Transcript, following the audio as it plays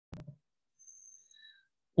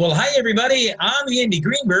Well, hi, everybody. I'm Andy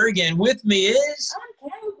Greenberg, and with me is... I'm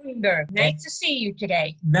Carole Greenberg. Nice to see you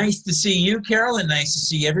today. Nice to see you, Carol, and nice to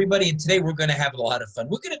see everybody. And today we're going to have a lot of fun.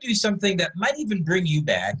 We're going to do something that might even bring you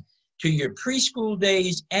back to your preschool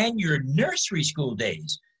days and your nursery school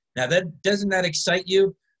days. Now, doesn't that excite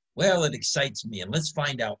you? Well, it excites me, and let's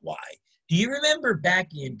find out why. Do you remember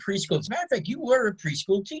back in preschool? As a matter of fact, you were a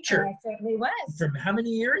preschool teacher. I certainly was. For how many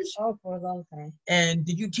years? Oh, for a long time. And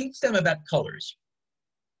did you teach them about colors?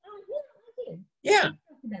 Oh, yeah, I did. Yeah.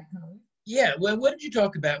 About colors. Yeah. Well, what did you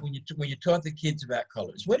talk about when you taught the kids about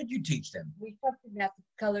colors? What did you teach them? We talked about the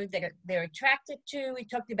colors that they're attracted to. We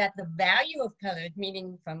talked about the value of colors,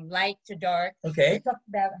 meaning from light to dark. Okay. We talked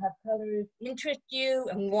about how colors interest you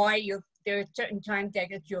and why there are certain times that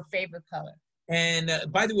it's your favorite color. And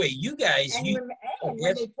by the way, you guys... And, when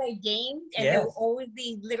yes. they play games, and Yes. there were always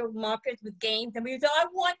these little markers with games, and we would say, I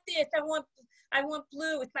want this, I want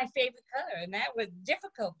blue, it's my favorite color. And that was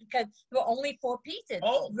difficult because there were only 4 pieces.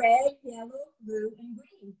 Oh. Red, yellow, blue, and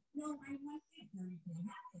green. No, I want this. No, you can't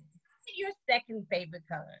have it. What's your second favorite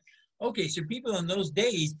color? Okay, so people in those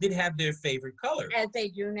days did have their favorite color. As they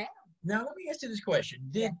do now. Now, let me ask you this question.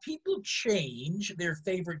 Did people change their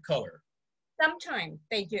favorite color? Sometimes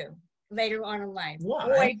they do, later on in life. Why?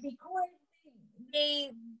 Or because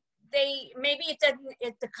they maybe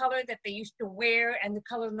it's the color that they used to wear and the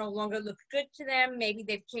color no longer looks good to them. Maybe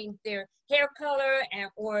they've changed their hair color,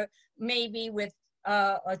 or maybe with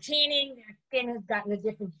tanning, their skin has gotten a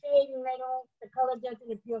different shade and the color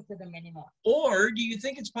doesn't appeal to them anymore. Or do you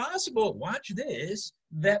think it's possible, watch this,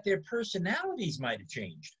 that their personalities might have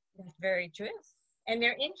changed? That's very true. And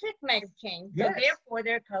their interests might have changed. Yes. So therefore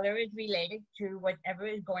their color is related to whatever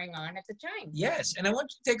is going on at the time. Yes, and I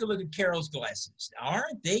want you to take a look at Carol's glasses.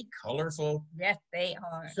 Aren't they colorful? Yes, they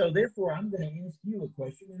are. So therefore, I'm going to ask you a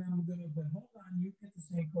question, and but hold on, you get the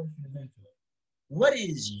same question eventually. What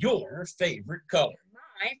is your favorite color?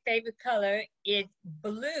 My favorite color is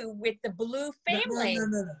blue with the blue family. No.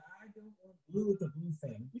 I don't want blue with the blue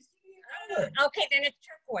family. Okay, then it's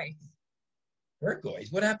turquoise.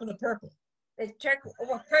 Turquoise? What happened to purple? It's turquoise.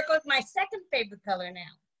 Well, purple is my second favorite color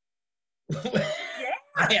now.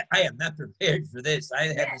 Yeah. I am not prepared for this. I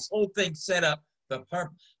had this whole thing set up for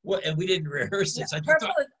purple. What? And we didn't rehearse this. No,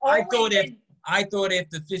 I thought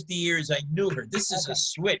after 50 years I knew her. This is a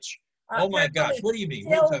switch. Oh my gosh! What do you mean?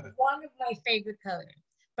 Still one of my favorite colors,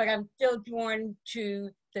 but I'm still drawn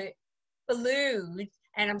to the blues,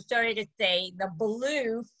 and I'm starting to say the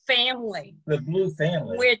blue family. The blue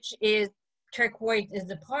family, which is turquoise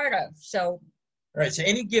is a part of. So. All right. So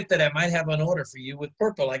any gift that I might have on order for you with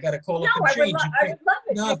purple, I got to call up and change. I would love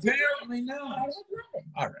it. No, apparently not. I would love it.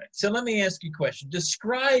 All right. So let me ask you a question.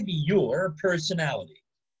 Describe your personality.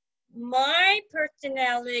 My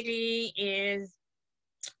personality is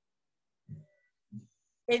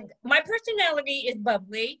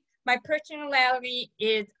bubbly. My personality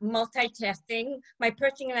is multitasking. My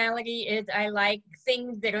personality is I like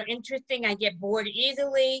things that are interesting. I get bored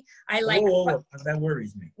easily. I like. Oh, that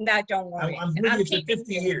worries me. No, don't worry. I'm with you for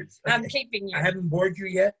 50 years. Okay. I'm keeping you. I haven't bored you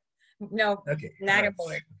yet? No. Okay. Not a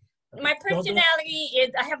bored. My personality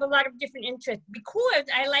is I have a lot of different interests because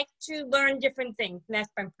I like to learn different things. And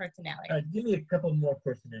that's my personality. Give me a couple more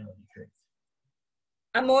personality traits.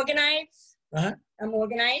 I'm organized. Uh-huh. I'm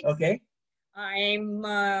organized. Okay. I'm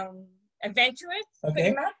adventurous, okay.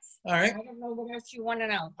 Pretty much. All right. I don't know what else you want to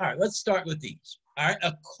know. All right, let's start with these. All right,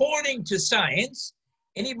 according to science,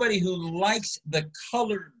 anybody who likes the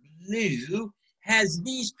color blue has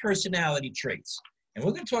these personality traits. And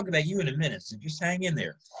we're going to talk about you in a minute, so just hang in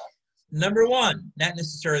there. Number 1, not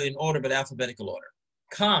necessarily in order, but alphabetical order.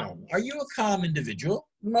 Calm. Are you a calm individual?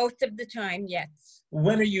 Most of the time, yes.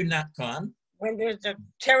 When are you not calm? When there's a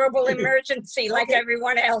terrible emergency like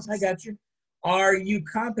everyone else. I got you. Are you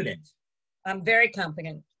competent? I'm very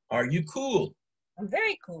competent. Are you cool? I'm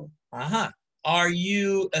very cool. Uh-huh. Are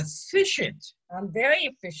you efficient? I'm very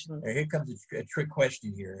efficient. Here comes a trick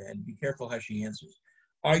question here, and be careful how she answers.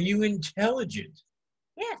 Are you intelligent?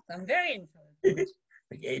 Yes, I'm very intelligent.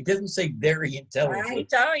 It doesn't say very intelligent. I'm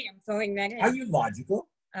sorry, I'm throwing that in. Are you logical?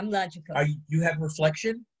 I'm logical. You have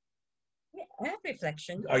reflection? Yeah, I have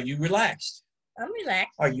reflection. Are you relaxed? I'm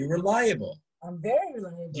relaxed. Are you reliable? I'm very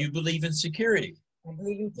reliable. Do you believe in security? I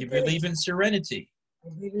believe in security. Do you believe in serenity? I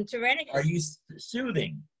believe in serenity. Are you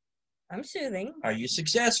soothing? I'm soothing. Are you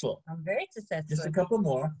successful? I'm very successful. Just a couple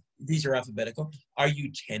more. These are alphabetical. Are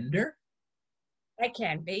you tender? I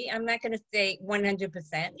can be. I'm not going to say 100%.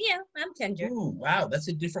 Yeah, I'm tender. Ooh, wow, that's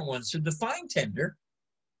a different one. So define tender.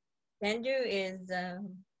 Tender is...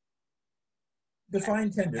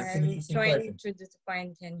 define tender. I'm trying to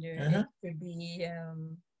define tender. It could be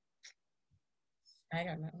I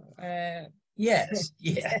don't know. Yes.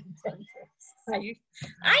 Yeah.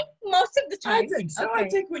 I most of the I time. think so. Okay. I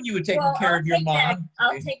think when you were taking Well, care I'll of your take that. mom.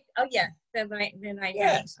 I'll take. Oh yes. Then I.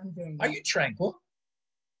 Yes. I'm very. Are you tranquil?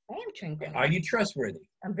 I am tranquil. Are you trustworthy?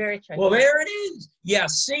 I'm very trustworthy. Well, there it is. Yeah,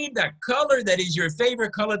 see, the color that is your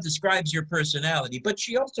favorite color describes your personality. But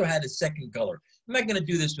she also had a second color. I'm not going to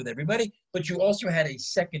do this with everybody, but you also had a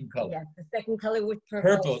second color. Yes, the second color was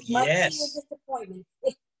purple. Purple, Must be a yes. disappointment.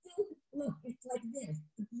 Look, it's like this.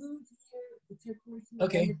 The blue's here, the turquoise here,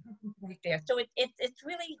 Okay. and the purple's right there. So it's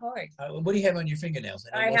really hard. What do you have on your fingernails?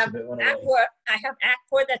 I have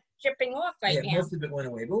aqua that's chipping off right now. Most of it went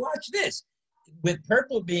away. But watch this. With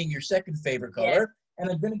purple being your second favorite color, yes. And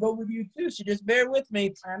I'm going to go with you too, so just bear with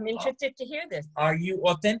me. I'm interested to hear this. Are you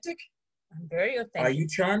authentic? I'm very authentic. Are you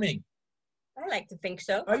charming? I like to think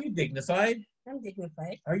so. Are you dignified? I'm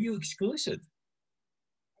dignified. Are you exclusive?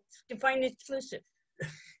 Define exclusive.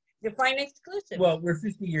 Define exclusive. Well, we're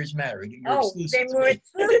 50 years married. You're exclusive. Then we're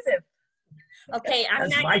exclusive. Okay,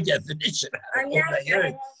 That's my definition. I'm not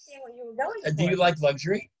understand what you were going for. Do you like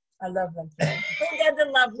luxury? I love luxury. Who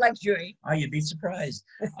doesn't love luxury? Oh, you'd be surprised.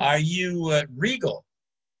 Are you regal?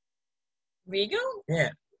 Regal? Yeah.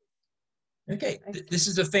 Okay, this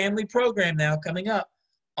is a family program now coming up.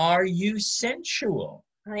 Are you sensual?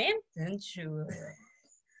 I am sensual.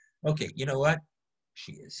 Okay, you know what?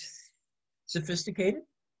 She is. Sophisticated?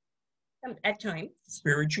 At times.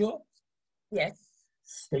 Spiritual? Yes.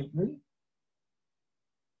 Stately?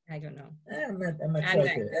 I don't know. I'm not quite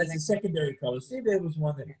there. That's a secondary color. See, there was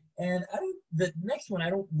one that, and the next one I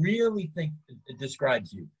don't really think it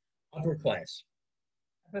describes you. Upper class.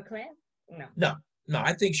 Upper class? No,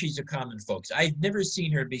 I think she's a common folks. I've never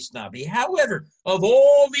seen her be snobby. However, of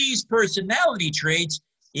all these personality traits,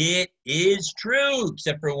 it is true,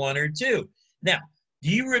 except for one or two. Now, do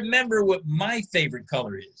you remember what my favorite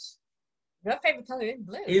color is? Your favorite color is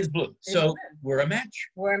blue. Is blue. So we're a match.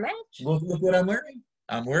 We're a match. Look what I'm wearing.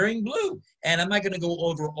 I'm wearing blue. And I'm not going to go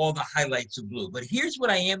over all the highlights of blue. But here's what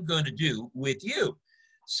I am going to do with you.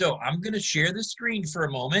 So I'm going to share the screen for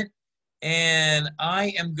a moment. And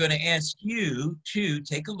I am going to ask you to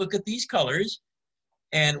take a look at these colors.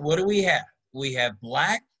 And what do we have? We have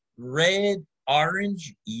black, red,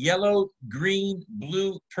 orange, yellow, green,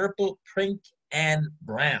 blue, purple, pink, and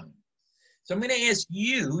brown. So I'm going to ask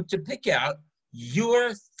you to pick out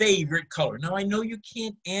your favorite color. Now, I know you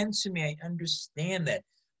can't answer me. I understand that.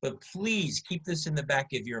 But please keep this in the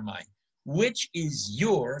back of your mind. Which is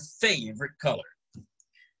your favorite color?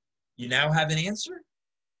 You now have an answer?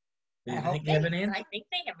 Do you think they have an answer? I think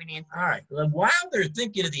they have an answer. All right. Well, while they're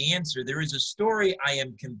thinking of the answer, there is a story I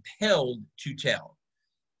am compelled to tell.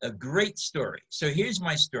 A great story. So here's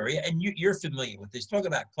my story, and you're familiar with this. Talk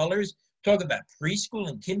about colors. Talk about preschool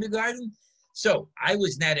and kindergarten. So I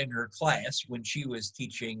was not in her class when she was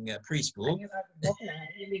teaching preschool.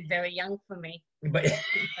 You'd be very young for me. But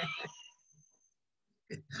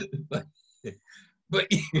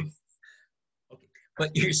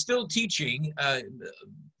you're still teaching,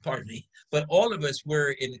 pardon me, but all of us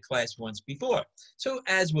were in the class once before. So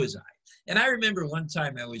as was I. And I remember one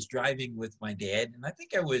time I was driving with my dad, and I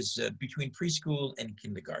think I was between preschool and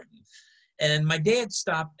kindergarten. And my dad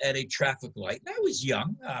stopped at a traffic light. And I was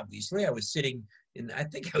young, obviously. I was sitting in, I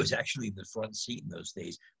think I was actually in the front seat in those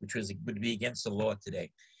days, which would be against the law today.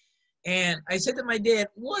 And I said to my dad,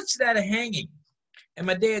 "What's that hanging?" And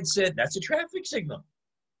my dad said, "That's a traffic signal."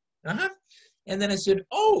 Uh-huh. And then I said,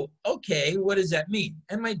 "Oh, okay, what does that mean?"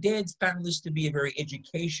 And my dad found this to be a very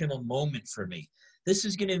educational moment for me. This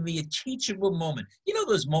is going to be a teachable moment. You know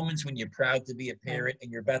those moments when you're proud to be a parent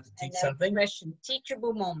and you're about to teach something?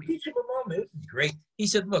 Teachable moment. Teachable moment. This is great. He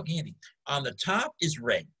said, "Look, Andy, on the top is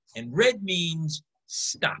red, and red means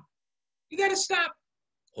stop. You got to stop."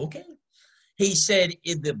 Okay. He said,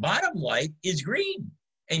 "The bottom light is green,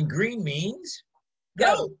 and green means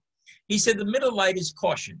go." He said, "The middle light is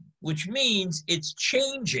caution, which means it's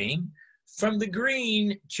changing from the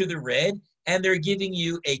green to the red, and they're giving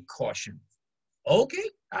you a caution." Okay,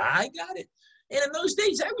 I got it. And in those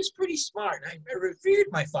days, I was pretty smart. I revered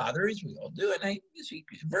my father, as we all do, and he was a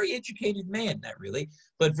very educated man, not really,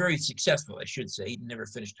 but very successful, I should say. He never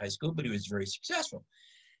finished high school, but he was very successful.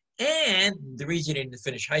 And the reason he didn't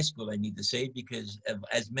finish high school, I need to say, because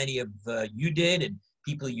as many of you did, and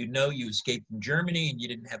people you know, you escaped from Germany, and you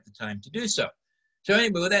didn't have the time to do so. So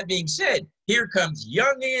anyway, with that being said, here comes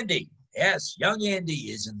young Andy. Yes, young Andy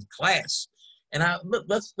is in class. And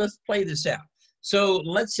let's play this out. So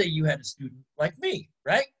let's say you had a student like me,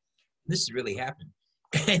 right? This has really happened.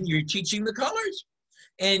 And you're teaching the colors.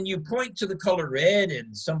 And you point to the color red,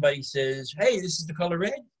 and somebody says, "Hey, this is the color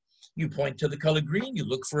red." You point to the color green, you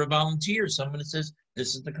look for a volunteer, someone that says,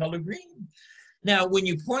 this is the color green. Now, when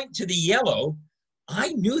you point to the yellow,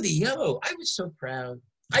 I knew the yellow. I was so proud.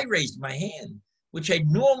 I raised my hand, which I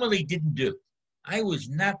normally didn't do. I was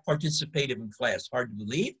not participative in class, hard to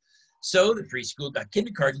believe. So the preschool,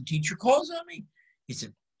 kindergarten teacher calls on me. He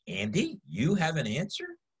said, Andy, you have an answer?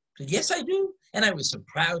 I said, yes, I do. And I was so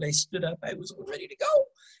proud. I stood up. I was all ready to go.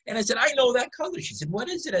 And I said, I know that color. She said, what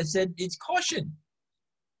is it? I said, it's caution.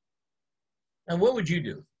 And what would you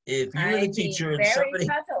do if you were the teacher and somebody?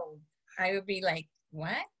 Puzzled. I would be like,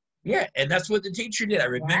 what? Yeah, and that's what the teacher did.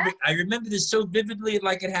 I remember this so vividly,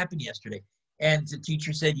 like it happened yesterday. And the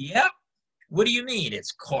teacher said, yeah, what do you mean?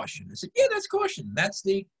 It's caution. I said, yeah, that's caution. That's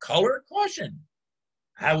the color caution.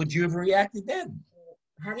 How would you have reacted then?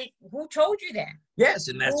 Who told you that? Yes,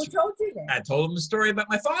 and that's who told you that? I told him the story about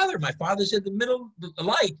my father. My father said the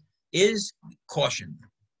light is caution.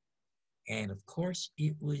 And of course,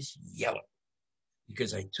 it was yellow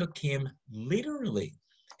because I took him literally.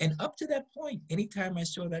 And up to that point, anytime I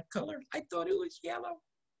saw that color, I thought it was yellow.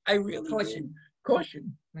 I really did.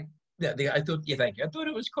 Caution. Right. Yeah, I thought, yeah, thank you. I thought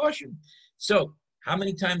it was caution. So how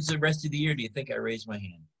many times the rest of the year do you think I raised my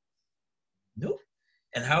hand? Nope.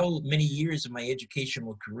 And how many years of my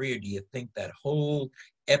educational career do you think that whole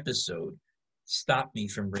episode stopped me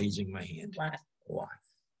from raising my hand? A lot.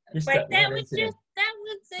 Just but that was it.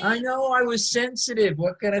 I know, I was sensitive.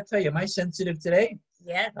 What can I tell you? Am I sensitive today?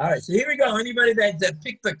 Yeah. All right, so here we go. Anybody that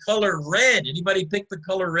picked the color red? Anybody pick the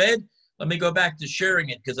color red? Let me go back to sharing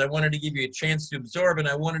it because I wanted to give you a chance to absorb and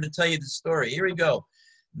I wanted to tell you the story. Here we go.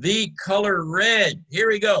 The color red. Here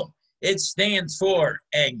we go. It stands for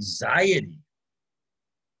anxiety.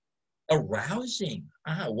 Arousing.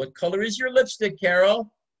 What color is your lipstick,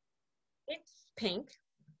 Carol? It's pink.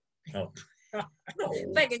 Oh.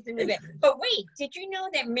 But wait, did you know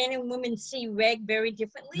that men and women see red very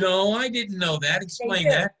differently? No, I didn't know that. Explain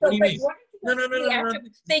that. What do you mean? No.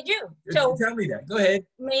 They do. So tell me that. Go ahead.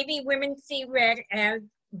 Maybe women see red as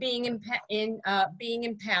being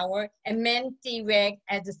in power, and men see red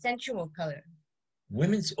as a sensual color.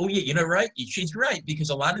 Women's. Oh yeah, right. She's right because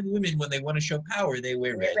a lot of women, when they want to show power, they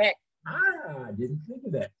wear red. I didn't think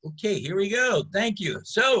of that. Okay, here we go. Thank you.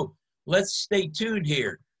 So let's stay tuned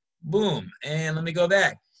here. Boom. And let me go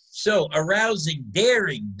back. So arousing,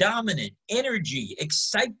 daring, dominant, energy,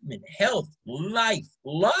 excitement, health, life,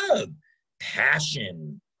 love,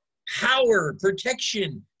 passion, power,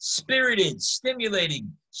 protection, spirited,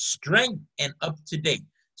 stimulating, strength, and up to date.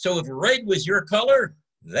 So if red was your color,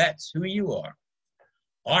 that's who you are.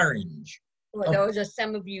 Orange. Well, those are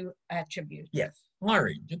some of you attributes. Yes.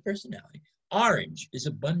 Orange, a personality. Orange is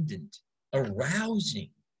abundant,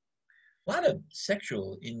 arousing. A lot of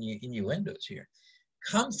sexual innuendos here.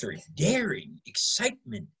 Comfort, daring,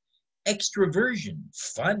 excitement, extroversion,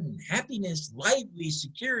 fun, happiness, lively,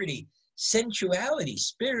 security, sensuality,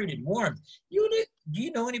 spirited, warmth. Do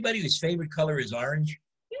you know anybody whose favorite color is orange?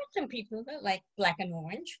 Yeah, some people that like black and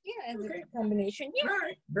orange. Yeah, as a combination. Yeah. All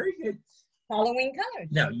right, very good. Following colors.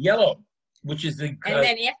 Now, yellow, which is the... and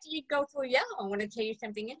then after you go through yellow, I want to tell you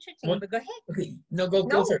something interesting, but go ahead. Okay, no, go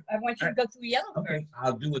through. I want you to go through yellow Okay, first.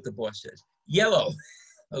 I'll do what the boss says. Yellow,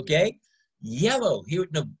 okay? Yellow, here,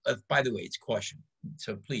 no, by the way, it's caution.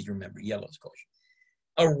 So please remember, yellow is caution.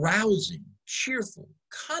 Arousing, cheerful,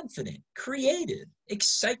 confident, creative,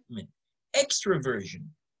 excitement, extroversion,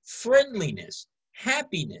 friendliness,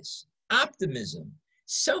 happiness, optimism,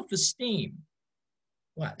 self-esteem,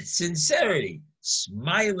 sincerity,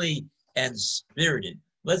 smiley, and spirited.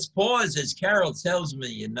 Let's pause as Carol tells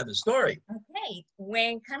me another story. Okay,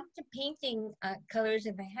 when it comes to painting colors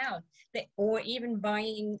in the house, or even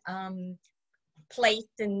buying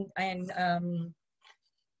plates and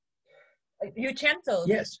utensils,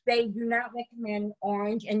 yes, they do not recommend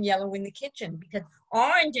orange and yellow in the kitchen because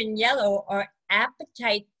orange and yellow are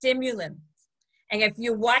appetite stimulants. And if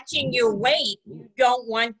you're watching your weight, you don't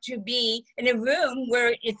want to be in a room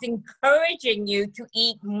where it's encouraging you to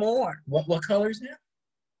eat more. What colors now?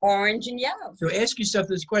 Orange and yellow. So ask yourself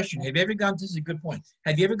this question. Have you ever gone, this is a good point.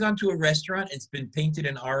 Have you ever gone to a restaurant and it's been painted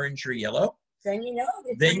in orange or yellow? Then you know.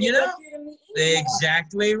 Then you know.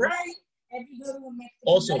 Exactly right. If you go to a Mexican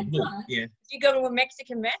also restaurant, blue, yeah. If you go to a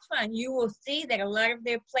Mexican restaurant, you will see that a lot of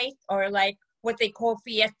their plates are like what they call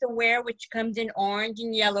fiesta ware, which comes in orange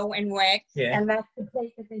and yellow and red. Yeah. And that's the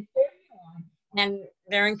plate that they serve you on. And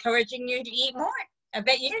they're encouraging you to eat more. I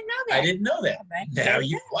bet you didn't know that. I didn't know that. Now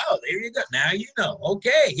you, wow, there you go. Now you know.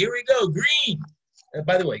 Okay, here we go. Green.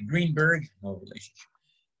 By the way, Greenberg, no relationship.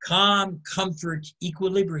 Calm, comfort,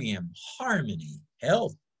 equilibrium, harmony,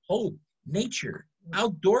 health, hope, nature,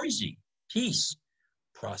 outdoorsy, peace,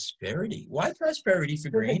 Prosperity. Why prosperity for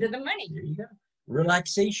green? Because of the money. There you go.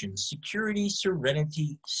 Relaxation, security,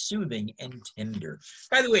 serenity, soothing, and tender.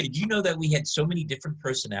 By the way, did you know that we had so many different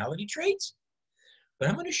personality traits? But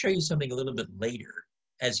I'm going to show you something a little bit later,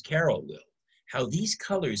 as Carole will, how these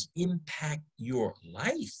colors impact your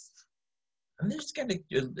life. I'm just going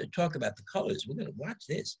to talk about the colors. We're going to watch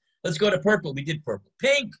this. Let's go to purple. We did purple.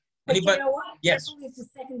 Pink. But Anybody? you know what? Yes. Purple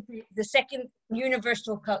is the second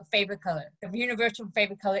universal favorite color. The universal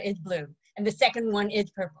favorite color is blue, and the second one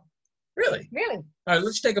is purple. Really? Really? All right,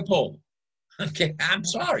 let's take a poll. Okay, I'm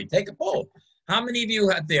sorry. Take a poll. How many of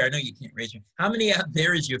you out there, I know you can't raise your, how many out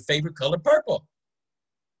there is your favorite color purple?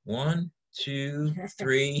 1, 2,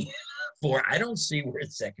 3, 4. I don't see where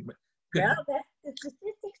it's second. But good. Well, that's the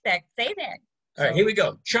statistics that say that. All right, here we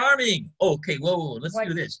go. Charming. Okay, whoa. Let's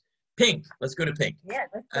do this. Pink. Let's go to pink. Yeah.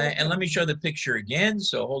 Let's go And let me show the picture again.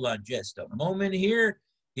 So hold on just a moment here.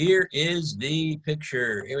 Here is the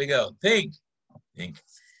picture. Here we go. Pink. Pink.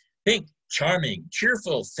 Pink. Charming,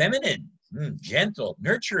 cheerful, feminine, gentle,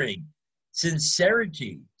 nurturing,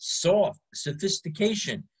 sincerity, soft,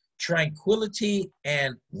 sophistication, tranquility,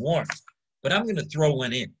 and warmth. But I'm going to throw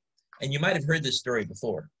one in. And you might have heard this story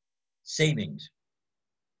before. Savings.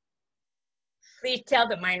 Please tell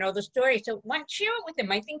them. I know the story. So why don't you share it with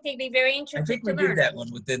them? I think they'd be very interested. I think we did that one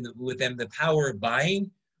with them, the power of buying.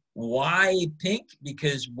 Why pink?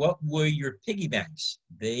 Because what were your piggy banks?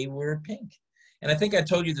 They were pink. And I think I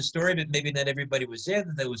told you the story, but maybe not everybody was there,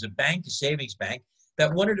 that there was a bank, a savings bank,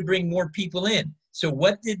 that wanted to bring more people in. So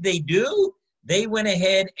what did they do? They went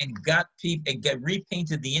ahead and got people and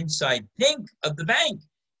repainted the inside pink of the bank.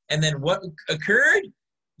 And then what occurred?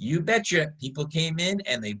 You betcha. People came in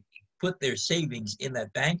and they put their savings in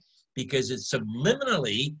that bank because it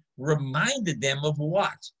subliminally reminded them of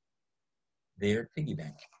what? Their piggy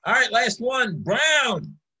bank. All right, last one,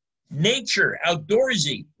 brown. Nature,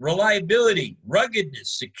 outdoorsy, reliability,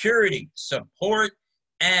 ruggedness, security, support,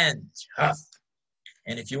 and tough.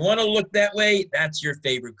 And if you want to look that way, that's your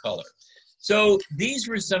favorite color. So these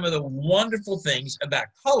were some of the wonderful things about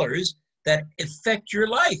colors that affect your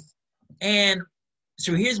life. And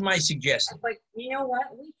so here's my suggestion. But you know what?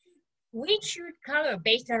 We choose color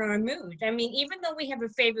based on our mood. I mean, even though we have a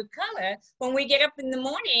favorite color, when we get up in the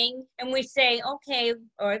morning and we say, okay,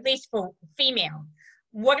 or at least for female,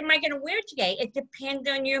 what am I going to wear today? It depends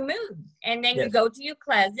on your mood. And then you go to your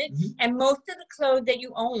closet, and most of the clothes that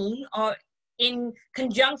you own are in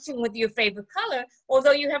conjunction with your favorite color,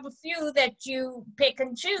 although you have a few that you pick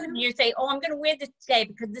and choose, and you say, oh, I'm going to wear this today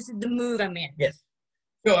because this is the mood I'm in. Yes.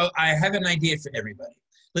 So I have an idea for everybody.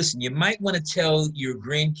 Listen, you might want to tell your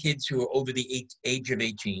grandkids who are over the age of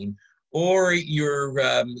 18, or your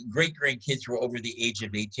great-grandkids who are over the age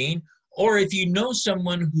of 18, or if you know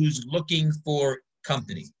someone who's looking for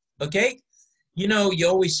company, okay? You know, you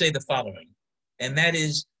always say the following, and that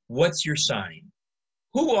is, what's your sign?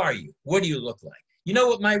 Who are you? What do you look like? You know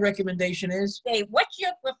what my recommendation is? Say, what's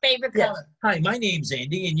your favorite color? Hi, my name's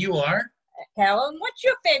Andy, and you are? Carole, and what's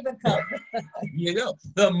your favorite color? Here you go.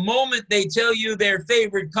 The moment they tell you their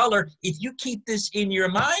favorite color, if you keep this in your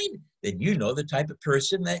mind, then you know the type of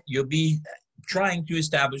person that you'll be trying to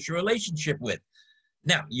establish a relationship with.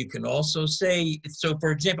 Now, you can also say, so for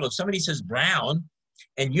example, if somebody says brown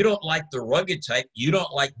and you don't like the rugged type, you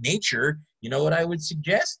don't like nature, you know what I would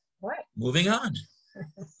suggest? What? Moving on.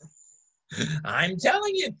 I'm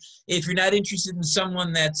telling you, if you're not interested in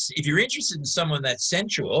someone if you're interested in someone that's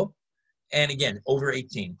sensual, and again, over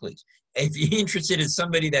 18, please. If you're interested in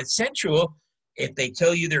somebody that's sensual, if they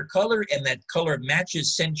tell you their color and that color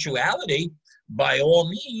matches sensuality, by all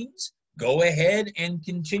means, go ahead and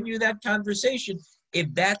continue that conversation if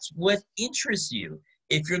that's what interests you.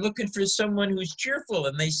 If you're looking for someone who's cheerful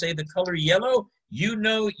and they say the color yellow, you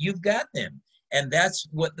know you've got them. And that's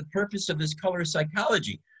what the purpose of this color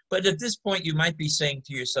psychology. But at this point, you might be saying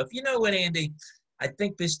to yourself, you know what, Andy, I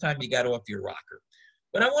think this time you got off your rocker.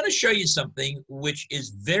 But I want to show you something which is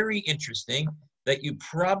very interesting that you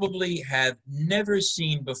probably have never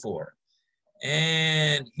seen before.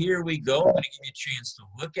 And here we go. I'm going to give you a chance to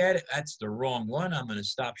look at it. That's the wrong one. I'm going to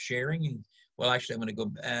stop sharing. And, well, actually, I'm going to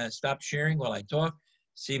go stop sharing while I talk.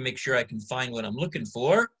 Make sure I can find what I'm looking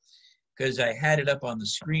for, because I had it up on the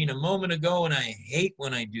screen a moment ago, and I hate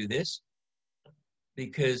when I do this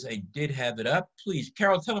because I did have it up. Please,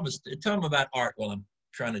 Carole, tell them about art while I'm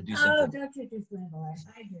trying to do something. Oh, don't you just live life?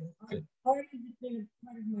 I do. Good. Art has been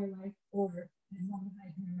part of my life for as long as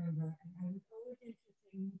I can remember. And I was always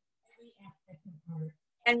interested in every aspect of art.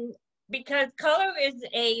 And because color is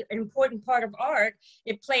an important part of art.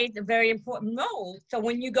 It plays a very important role. So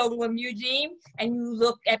when you go to a museum and you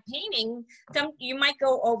look at painting, you might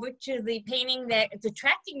go over to the painting that is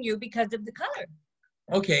attracting you because of the color.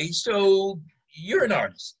 Okay, so you're an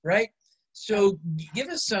artist, right? So give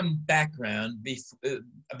us some background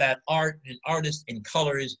about art and artists and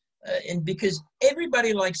colors, and because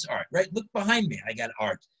everybody likes art, right? Look behind me, I got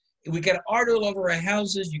art. We got art all over our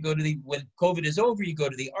houses. You go to when COVID is over, you go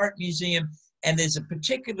to the art museum, and there's a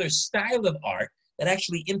particular style of art that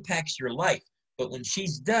actually impacts your life. But when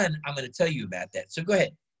she's done, I'm going to tell you about that. So go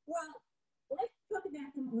ahead. Well, let's talk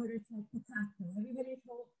about some artists like Picasso. Everybody's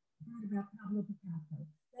heard about Pablo Picasso.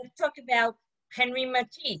 Let's talk about Henry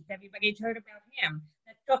Matisse. Everybody's heard about him.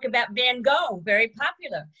 Let's talk about Van Gogh, very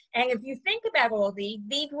popular. And if you think about all these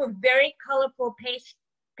were very colorful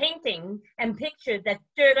painting and pictures that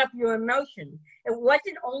stirred up your emotions. It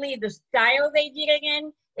wasn't only the style they did it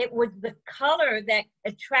in, it was the color that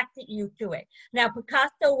attracted you to it. Now,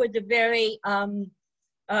 Picasso was a very,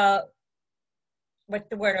 what's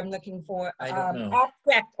the word I'm looking for? I don't know.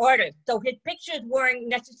 Abstract artist. So his pictures weren't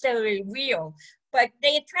necessarily real, but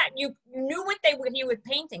they attract you. You knew what he was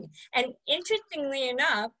painting. And interestingly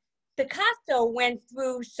enough, Picasso went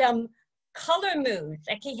through some color moods.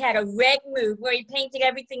 Like he had a red mood where he painted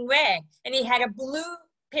everything red, and he had a blue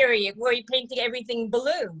period where he painted everything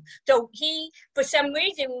blue. So for some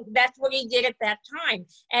reason, that's what he did at that time.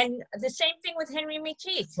 And the same thing with Henry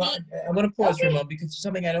Matisse. Well, I'm going to pause for a moment because it's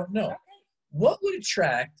something I don't know. Okay. What would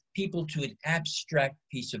attract people to an abstract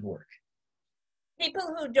piece of work?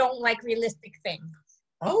 People who don't like realistic things.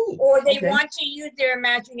 Oh, or they want to use their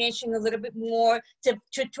imagination a little bit more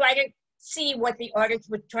to try to see what the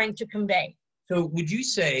artist was trying to convey. So would you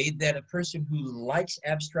say that a person who likes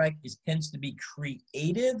abstract tends to be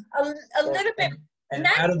creative? A little bit. And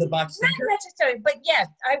out of the box thinker? Not necessarily, but yes,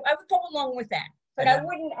 I would go along with that. But I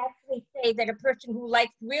wouldn't actually say that a person who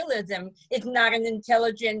likes realism is not an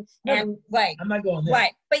intelligent and right. I'm not going there.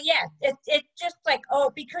 Right. But yes, it's just like,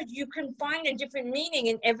 because you can find a different meaning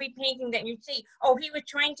in every painting that you see. Oh, he was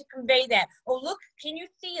trying to convey that. Oh, look, can you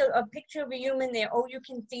see a picture of a human there? Oh, you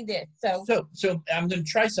can see this. So I'm going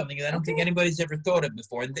to try something that I don't think anybody's ever thought of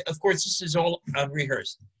before. And of course, this is all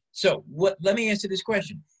unrehearsed. So let me answer this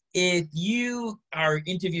question. If you are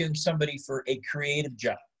interviewing somebody for a creative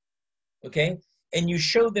job, okay, and you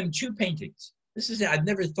show them two paintings. I've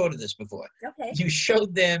never thought of this before. Okay. You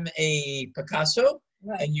showed them a Picasso,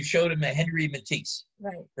 right, and you showed them a Henry Matisse.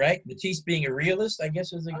 Right. Right? Matisse being a realist, I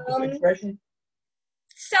guess is the expression?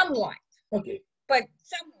 Somewhat. Okay. But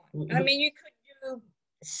somewhat. I mean, you could do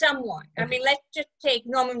somewhat. Okay. I mean, let's just take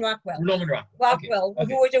Norman Rockwell. Rockwell,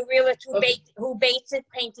 who was a realist who based his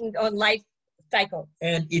paintings on life cycle.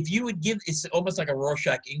 And if you would it's almost like a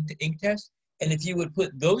Rorschach ink test. And if you would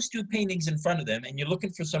put those two paintings in front of them and you're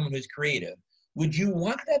looking for someone who's creative, would you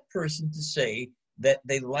want that person to say that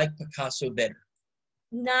they like Picasso better?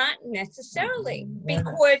 Not necessarily,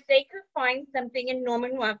 because they could find something in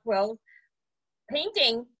Norman Rockwell's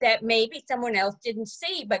painting that maybe someone else didn't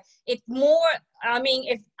see. But it's more, I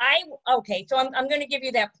mean, so I'm going to give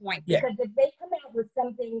you that point. Because if they come out with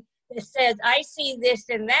something that says, I see this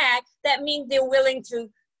and that means they're willing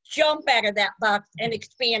to jump out of that box and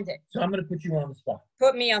expand it. So I'm going to put you on the spot.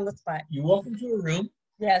 Put me on the spot. You walk into a room.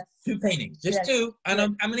 Yes. Two paintings, just two. And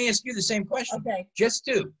I'm going to ask you the same question. Okay. Just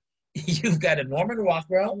two. You've got a Norman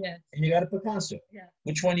Rockwell and you got a Picasso. Yeah.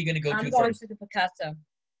 Which one are you going to go to first? I'm going for the Picasso.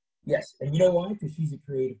 Yes. And you know why? Because she's a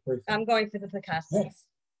creative person. I'm going for the Picasso. Yes.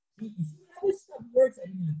 You see how this stuff works? I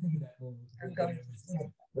didn't even think of that. I'm going for the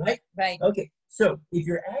Picasso. Right? Right. Okay. So if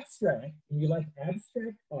you're abstract and you like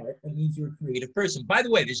abstract art, that means you're a creative person. By the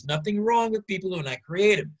way, there's nothing wrong with people who are not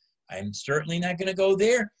creative. I'm certainly not going to go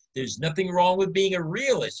there. There's nothing wrong with being a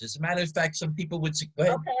realist. As a matter of fact, some people would say, go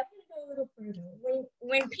ahead. Okay, I'm going to go a little further.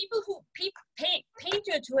 When people who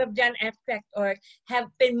painters who have done abstract art have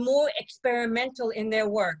been more experimental in their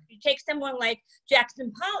work. You take someone like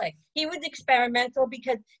Jackson Pollock. He was experimental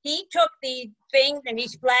because he took these things and he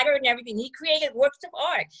splattered and everything. He created works of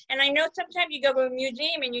art. And I know sometimes you go to a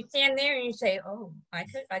museum and you stand there and you say, "Oh, I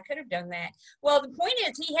could have done that." Well, the point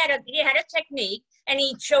is he had a technique and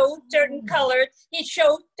he chose certain colors. He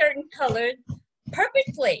showed certain colors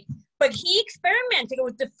purposely. But he experimented. It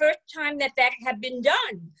was the first time that had been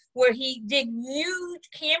done, where he did huge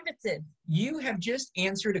canvases. You have just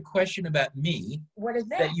answered a question about me. What is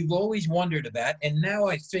that? That you've always wondered about, and now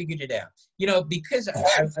I figured it out. You know, because I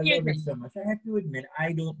love it so much, I have to admit,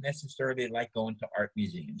 I don't necessarily like going to art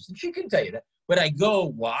museums. And she can tell you that. But I go,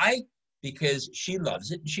 why? Because she loves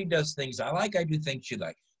it, and she does things I like. I do things she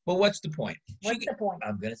likes. But what's the point? What's the point?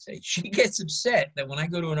 I'm going to say she gets upset that when I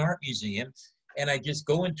go to an art museum and I just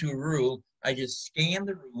go into a room, I just scan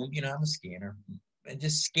the room. You know, I'm a scanner, and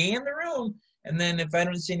just scan the room. And then if I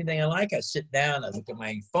don't see anything I like, I sit down, I look at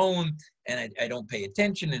my phone, and I don't pay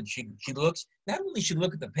attention. And she looks, not only she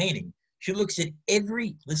look at the painting, she looks at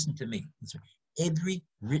listen to me, every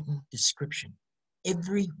written description,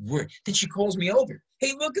 every word. Then she calls me over.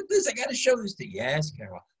 Hey, look at this. I got to show this to you. Yes,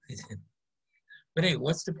 Carol. But hey,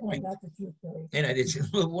 what's the point? That's a true story. And I did.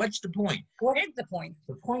 What's the point? What is the point?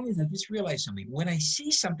 The point is, I just realized something. When I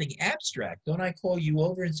see something abstract, don't I call you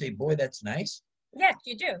over and say, "Boy, that's nice"? Yes,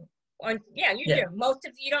 you do. Yeah, you do. Most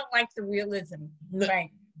of you don't like the realism, No, right?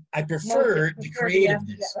 I prefer the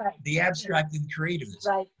creativeness, right. the abstract and creativeness.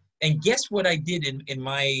 Right. And guess what I did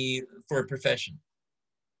for a profession?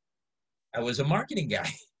 I was a marketing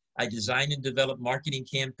guy. I designed and developed marketing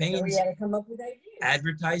campaigns. So we had to come up with ideas.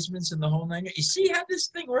 Advertisements and the whole nine. You see how this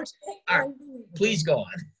thing works? All right, please go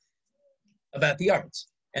on about the arts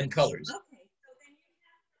and colors. Okay,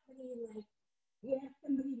 so then you have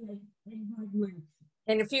somebody like Edward Munch.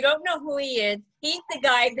 And if you don't know who he is, he's the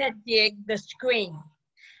guy that did the screen.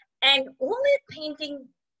 And all his paintings,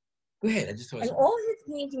 go ahead. I just all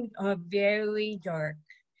his paintings are very dark.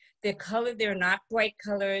 The color, they're not bright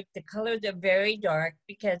colors. The colors are very dark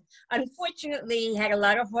because unfortunately he had a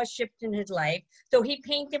lot of hardships in his life. So he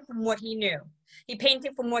painted from what he knew.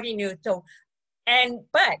 So,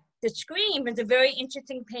 but the Scream is a very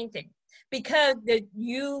interesting painting because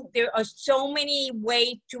there are so many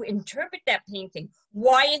ways to interpret that painting.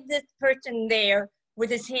 Why is this person there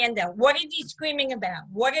with his hand out? What is he screaming about?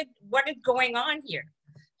 What is going on here?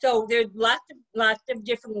 So there's lots of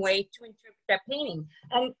different ways to interpret that painting.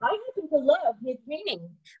 And I happen to love his painting,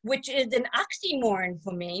 which is an oxymoron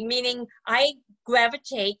for me, meaning I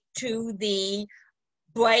gravitate to the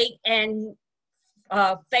bright and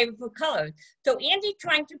flavorful colors. So Andy's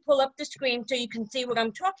trying to pull up the screen so you can see what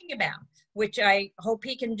I'm talking about, which I hope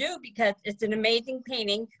he can do because it's an amazing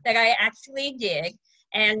painting that I actually did.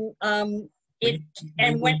 And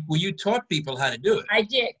you taught people how to do it. I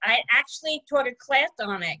did. I actually taught a class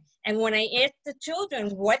on it. And when I asked the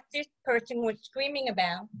children what this person was screaming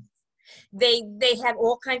about, they had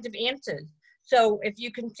all kinds of answers. So if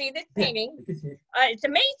you can see this painting, it's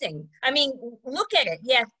amazing. I mean, look at it.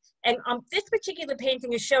 Yes. And this particular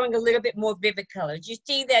painting is showing a little bit more vivid colors. You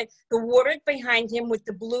see that the water behind him with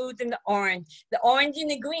the blues and the orange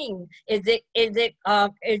and the green. Is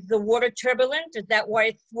the water turbulent? Is that why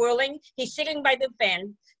it's swirling? He's sitting by the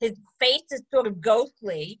fence. His face is sort of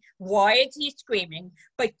ghostly. Why is he screaming?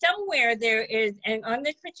 But somewhere there is, and on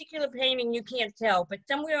this particular painting you can't tell, but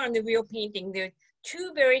somewhere on the real painting there's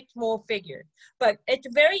two very small figures. But it's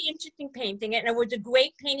a very interesting painting, and it was a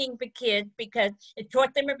great painting for kids because it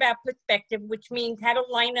taught them about perspective, which means how to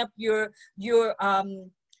line up your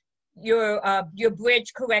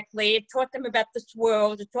bridge correctly. It taught them about the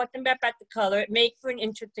swirls. It taught them about the color. It made for an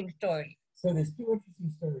interesting story. So there's two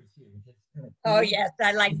interesting stories here. Oh yes,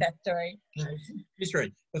 I like that story. True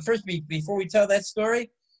story. But first, before we tell that story,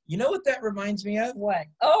 you know what that reminds me of? What?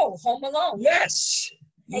 Oh, Home Alone. Yes.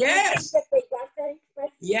 And yes.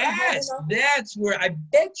 Yes, that's where I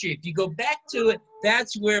bet you if you go back to it,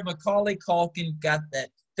 that's where Macaulay Culkin got that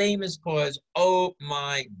famous pause. Oh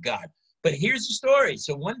my God. But here's the story.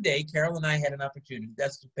 So one day, Carol and I had an opportunity.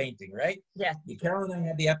 That's the painting, right? Yeah. Carol and I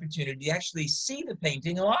had the opportunity to actually see the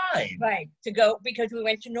painting live. Right. To go, because we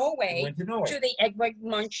went to Norway. We went to Norway. To the Edvard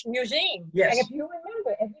Munch Museum. Yes. And if you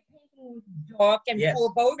remember, every painting was dark and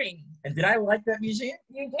foreboding. And did I like that museum?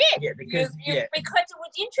 You did. Yeah, because because it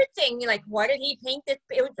was interesting. You're like, why did he paint this?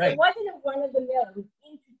 It wasn't a run of the mill. It was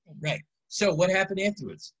interesting. Right. So what happened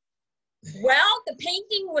afterwards? Well, the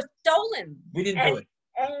painting was stolen. We didn't do it.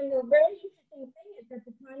 And the very interesting thing is at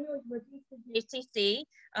the time I was working for JCC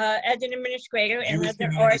as an administrator and as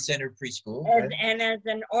an art center preschool, and as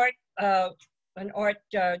an art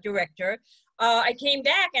director. I came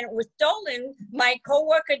back and it was stolen. My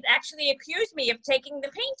coworkers actually accused me of taking the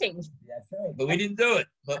painting. That's right. But we didn't do it.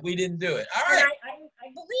 All right. And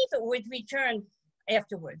I believe it was returned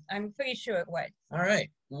afterwards. I'm pretty sure it was. All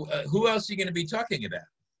right. Who else are you going to be talking about?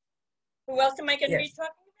 Who else am I going to be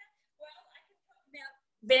talking about? Well, I can talk about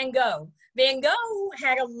Van Gogh. Van Gogh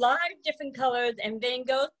had a lot of different colors, and Van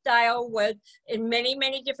Gogh's style was in many,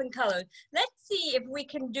 many different colors. Let's see if we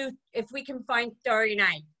can find Starry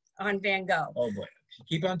Night on Van Gogh. Oh boy,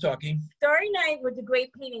 keep on talking. Starry Night was a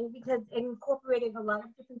great painting because it incorporated a lot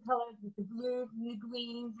of different colors with the blues and the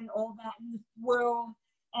greens and all that and the swirls.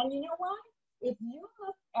 And you know what? If you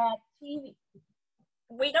look at TV,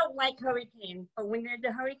 we don't like hurricanes, but when there's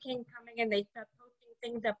a hurricane coming and they start posting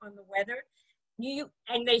things up on the weather,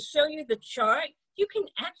 and they show you the chart, you can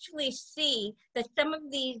actually see that some of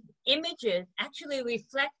these images actually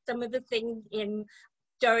reflect some of the things in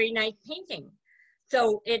Starry Night painting.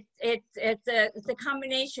 So it's a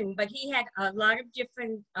combination, but he had a lot of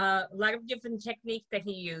different techniques that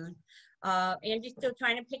he used. Andy's still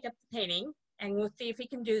trying to pick up the painting, and we'll see if he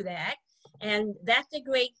can do that. And that's a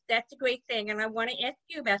great thing. And I want to ask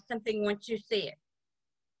you about something once you see it.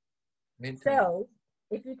 So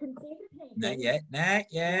if you can see the painting. Not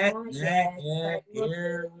yet.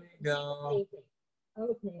 Here we go.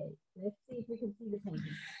 Okay, let's see if we can see the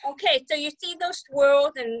painting. Okay, so you see those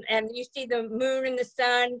swirls and you see the moon and the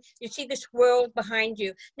sun, you see the swirls behind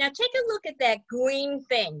you. Now take a look at that green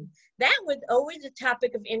thing. That was always a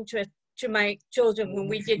topic of interest to my children when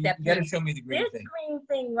we did that. You got to show me the green thing. This green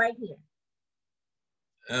thing right here.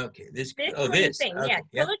 Okay, this thing, okay, yeah,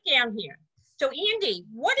 yep. Pull it down here. So Andy,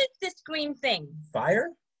 what is this green thing?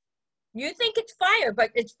 Fire? You think it's fire,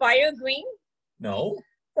 but it's fire green? No.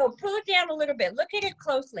 So pull it down a little bit. Look at it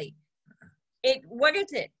closely. What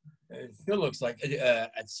is it? It still looks like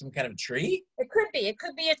some kind of tree. It could be. It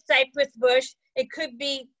could be a cypress bush. It could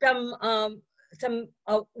be some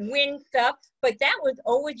wind stuff. But that was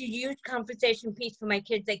always a huge conversation piece for my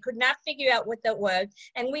kids. They could not figure out what that was,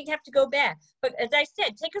 and we'd have to go back. But as I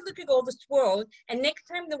said, take a look at all the swirls, and next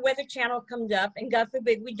time the Weather Channel comes up, and God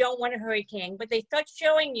forbid, we don't want a hurricane, but they start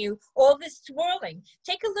showing you all this swirling.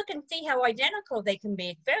 Take a look and see how identical they can be.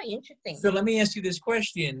 It's very interesting. So let me ask you this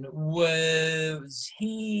question. Was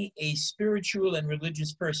he a spiritual and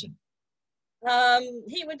religious person?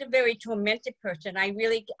 He was a very tormented person.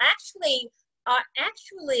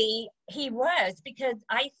 Actually, he was, because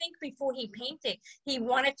I think before he painted, he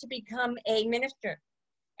wanted to become a minister,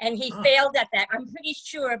 and he failed at that. I'm pretty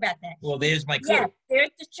sure about that. Well, there's my clue. Yes,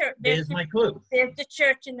 there's the church. There's my clue. There's the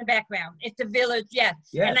church in the background. It's a village, yes.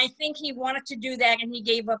 And I think he wanted to do that, and he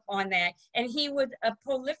gave up on that. And he was a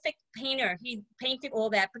prolific painter. He painted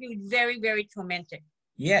all that, but he was very, very tormented.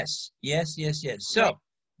 Yes. So. Right.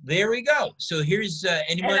 There we go. So here's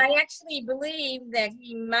anyone. And I actually believe that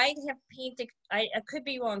he might have painted, I could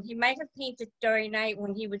be wrong, he might have painted Starry Night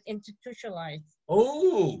when he was institutionalized.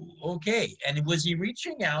 Oh, okay. And was he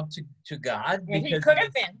reaching out to God? Yeah, he could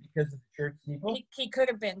have been. Because of the church people? He could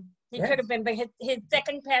have been. He could have been, but his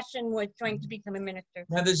second passion was trying to become a minister.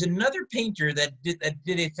 Now there's another painter that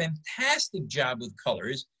did a fantastic job with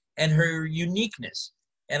colors and her uniqueness.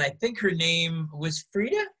 And I think her name was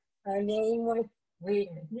Frida? Her name was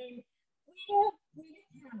Frida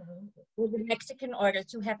was a Mexican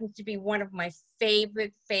artist who happens to be one of my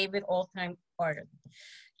favorite all-time artists.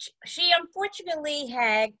 She unfortunately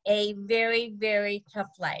had a very, very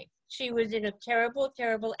tough life. She was in a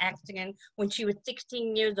terrible accident when she was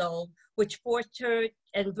 16 years old, which forced her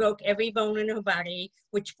and broke every bone in her body,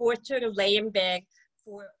 which forced her to lay in bed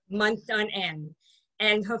for months on end.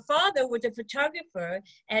 And her father was a photographer,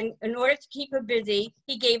 and in order to keep her busy,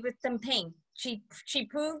 he gave her some paint. She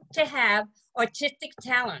proved to have artistic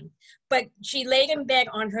talent, but she laid in bed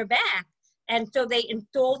on her back, and so they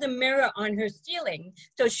installed a mirror on her ceiling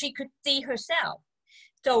so she could see herself.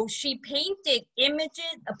 So she painted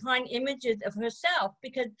images upon images of herself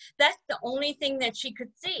because that's the only thing that she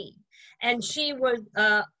could see. And she was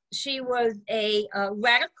a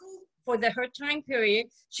radical for her time period.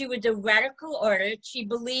 She was a radical artist. She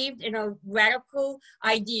believed in a radical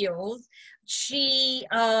ideals. She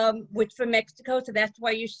was from Mexico, so that's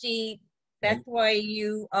why you see, that's why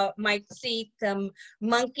you might see some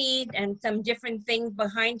monkeys and some different things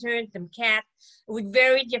behind her and some cats. It was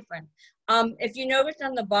very different. If you notice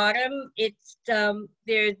on the bottom, it's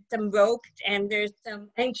there's some ropes and there's some,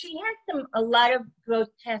 and she has a lot of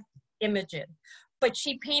grotesque images. But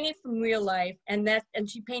she painted from real life, and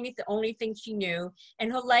she painted the only thing she knew,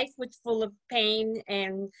 and her life was full of pain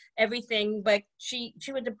and everything. But she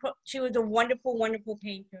was a wonderful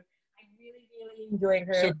painter. I really enjoyed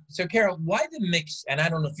her. So Carole, why the mix? And I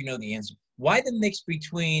don't know if you know the answer. Why the mix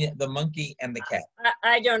between the monkey and the cat?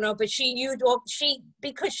 I don't know, but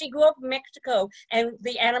because she grew up in Mexico, and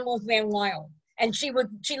the animals ran wild. And she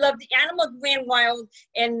loved the animals ran wild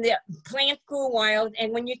and the plants grew wild.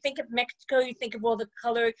 And when you think of Mexico, you think of all the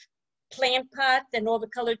colored plant pots and all the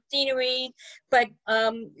colored scenery. But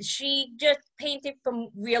she just painted from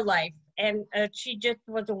real life, and she just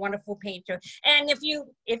was a wonderful painter. And if you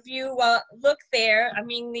look there, I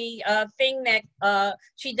mean, the thing that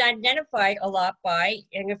she's identified a lot by,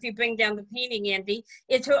 and if you bring down the painting, Andy,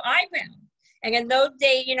 is her eyebrows. And in those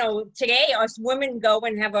days, today us women go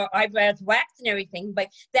and have our eyebrows waxed and everything, but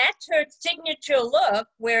that's her signature look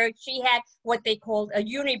where she had what they called a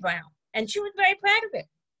unibrow. And she was very proud of it.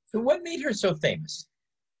 So what made her so famous?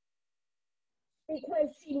 Because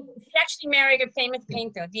she actually married a famous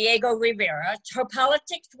painter, Diego Rivera. Her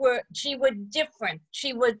politics were, she was different.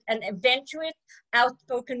 She was an adventurous,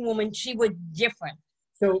 outspoken woman. She was different.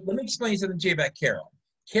 So let me explain something to you about Carole.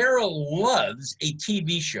 Carole loves a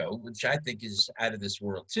TV show, which I think is out of this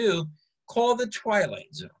world too, called The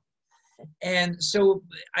Twilight Zone. And so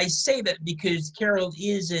I say that because Carole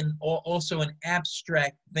is also an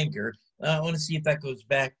abstract thinker. I want to see if that goes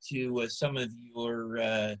back to some of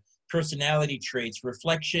your personality traits.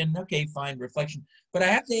 Reflection, okay, fine, reflection. But I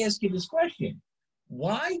have to ask you this question.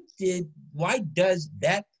 Why does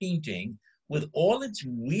that painting, with all its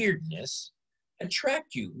weirdness,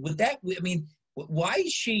 attract you? Why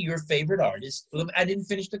is she your favorite artist? I didn't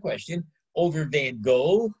finish the question. Over Van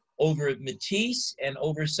Gogh, over Matisse, and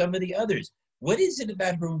over some of the others. What is it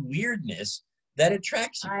about her weirdness that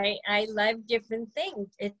attracts you? I love different things.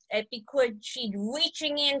 It's because she's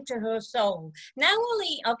reaching into her soul. Not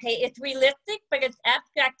only, okay, it's realistic, but it's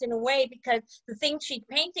abstract in a way because the thing she's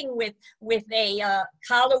painting with a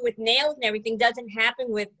collar with nails and everything doesn't happen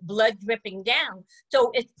with blood dripping down.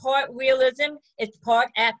 So it's part realism, it's part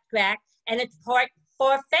abstract, and it's part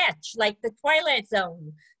far-fetched, like the Twilight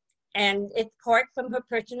Zone. And it's part from her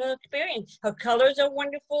personal experience. Her colors are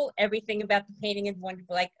wonderful. Everything about the painting is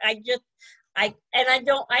wonderful. I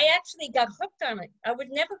actually got hooked on it. I was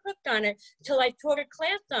never hooked on it till I taught a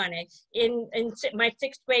class on it in my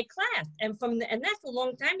 6th grade class. And that's a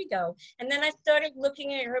long time ago. And then I started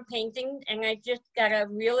looking at her paintings and I just got a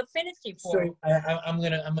real affinity for it. So I'm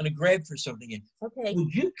gonna grab for something here. Okay.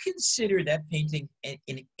 Would you consider that painting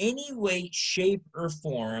in any way, shape, or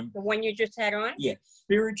form? The one you just had on? Yeah.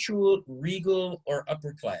 Spiritual, regal, or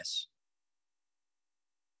upper class?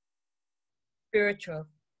 Spiritual.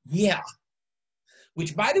 Yeah.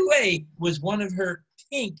 Which, by the way, was one of her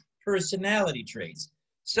pink personality traits.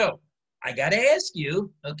 So I got to ask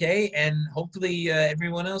you, okay, and hopefully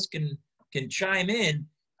everyone else can chime in.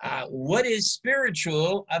 What is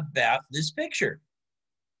spiritual about this picture?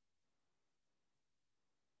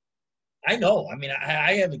 I know. I mean,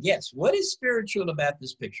 I have a guess. What is spiritual about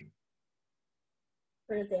this picture?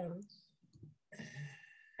 Put it down.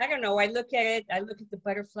 I don't know. I look at it. I look at the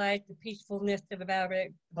butterflies, the peacefulness about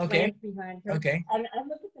it, the plants behind her. Okay. And I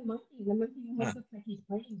look at the monkey. The monkey looks like he's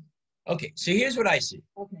playing. Okay. So here's what I see.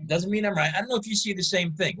 Okay. Doesn't mean I'm right. I don't know if you see the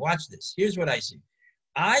same thing. Watch this. Here's what I see.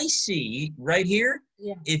 I see right here.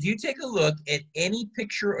 Yeah. If you take a look at any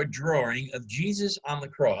picture or drawing of Jesus on the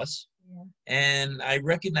cross, and I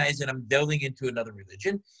recognize that I'm delving into another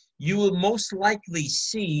religion, you will most likely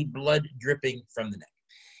see blood dripping from the neck.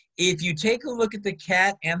 If you take a look at the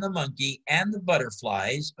cat and the monkey and the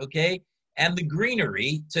butterflies, okay, and the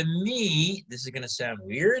greenery, to me, this is going to sound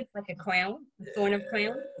weird. Like a crown, a thorn of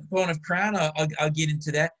crown. Thorn of crown, I'll get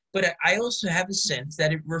into that. But I also have a sense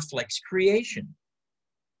that it reflects creation.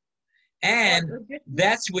 And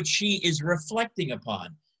that's what she is reflecting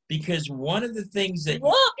upon. Because one of the things that...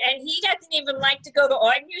 Look, and he doesn't even like to go to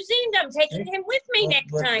art museums. I'm taking him with me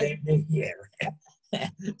next time. Yeah.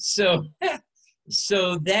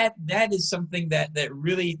 So that is something that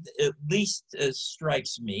really at least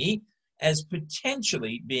strikes me as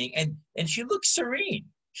potentially being, and she looks serene.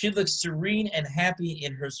 She looks serene and happy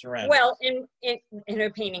in her surroundings. Well, in her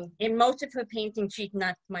painting, in most of her paintings, she's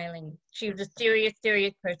not smiling. She was a serious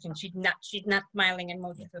person. She's not smiling in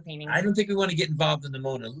most of her paintings. I don't think we want to get involved in the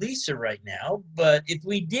Mona Lisa right now, but if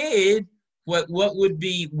we did, what would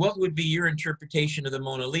be your interpretation of the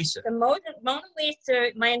Mona Lisa? The Mona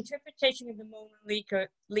Lisa, my interpretation of the Mona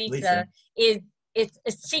Lisa is it's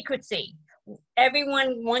a secrecy.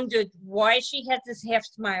 Everyone wondered why she has this half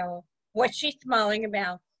smile. What's she smiling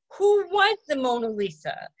about? Who was the Mona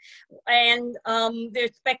Lisa? And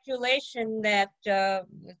there's speculation that,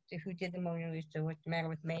 let's see, who did the Mona Lisa? What's the matter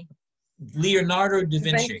with me? Leonardo da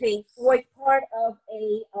Vinci. Was part of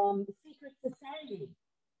a secret society.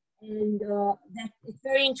 And it's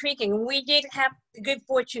very intriguing. We did have the good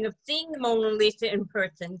fortune of seeing the Mona Lisa in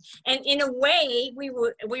person. And in a way, we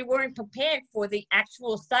weren't prepared for the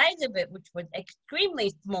actual size of it, which was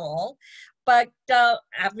extremely small, but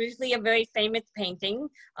obviously a very famous painting.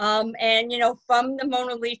 And, you know, from the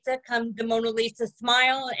Mona Lisa comes the Mona Lisa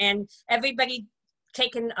smile, and everybody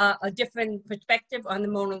taken a different perspective on the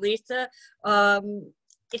Mona Lisa.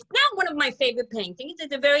 It's not one of my favorite paintings.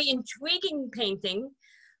 It's a very intriguing painting,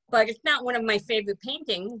 but it's not one of my favorite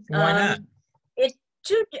paintings. Why not? It's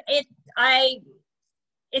too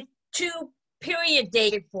period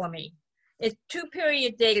dated for me. It's too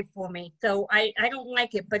period dated for me, so I don't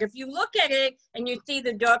like it. But if you look at it and you see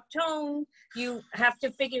the dark tone, you have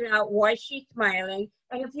to figure out why she's smiling.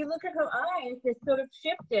 And if you look at her eyes, they're sort of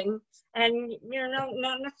shifting, and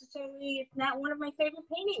not necessarily. It's not one of my favorite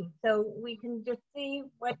paintings, so we can just see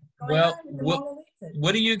what's going Well, on with the Mona Lisa.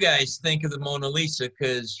 what do you guys think of the Mona Lisa?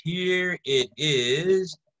 Because here it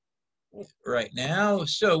is right now.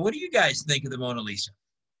 So, what do you guys think of the Mona Lisa?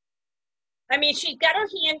 I mean, she's got her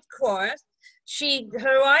hands crossed.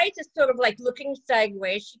 Her eyes are sort of like looking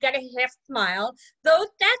sideways. She got a half smile.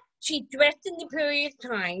 She's dressed in the period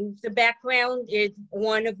times. The background is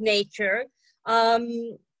one of nature.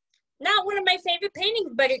 Not one of my favorite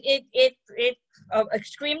paintings, but it's an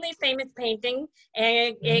extremely famous painting,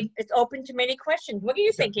 and it's open to many questions. What do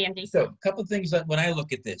you think, Andy? So, a couple things that when I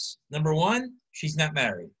look at this. Number one, she's not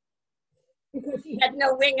married. Because she has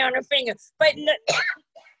no ring on her finger. But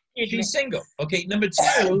she's single. Okay, number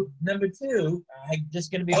two, I'm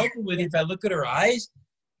just going to be open with you. If I look at her eyes,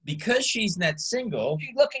 because she's not single.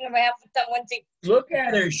 She's looking around for someone to... Look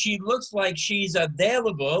at her. She looks like she's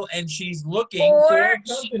available and she's looking for a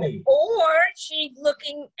company. Or she's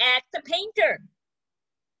looking at the painter.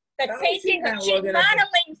 She's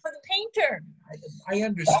modeling for the painter. I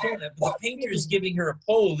understand that, but the painter is giving her a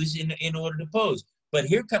pose in order to pose. But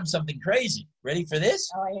here comes something crazy. Ready for this?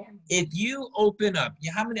 Oh, I am. If you open up,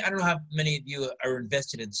 I don't know how many of you are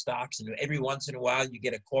invested in stocks, and every once in a while you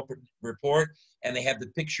get a corporate report and they have the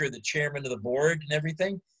picture of the chairman of the board and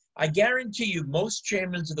everything. I guarantee you most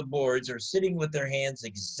chairmen of the boards are sitting with their hands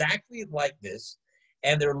exactly like this,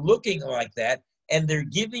 and they're looking like that, and they're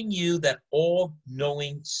giving you that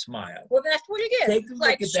all-knowing smile. Well, that's what it is. Take a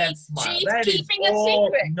look at that smile. She's That keeping is a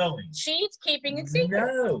secret. all-knowing. She's keeping a secret.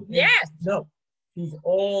 No. Yes. No. She's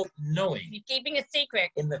all-knowing. She's keeping a secret.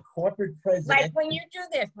 In the corporate president. Like when you do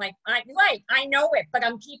this, I know it, but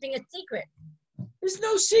I'm keeping a secret. There's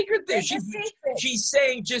no secret there. She's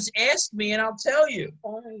saying, just ask me and I'll tell you.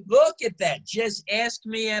 Fine. Look at that. Just ask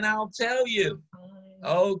me and I'll tell you. Fine.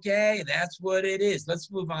 Okay, that's what it is.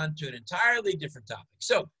 Let's move on to an entirely different topic.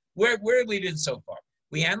 So, where have we been so far?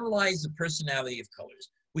 We analyzed the personality of colors.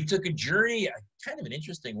 We took a journey, kind of an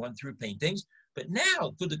interesting one, through paintings. But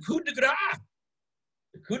now, for the coup de grace.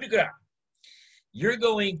 The coup de grace. You're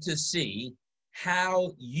going to see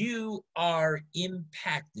how you are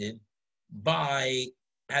impacted by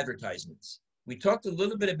advertisements. We talked a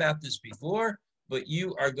little bit about this before, but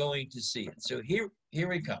you are going to see it. So here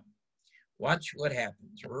we come. Watch what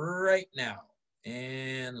happens right now.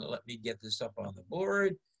 And let me get this up on the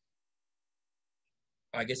board.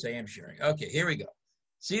 I guess I am sharing. Okay, here we go.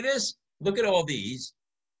 See this? Look at all these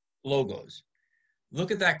logos. Look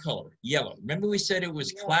at that color, yellow. Remember we said it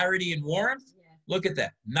was clarity and warmth? Yeah. Look at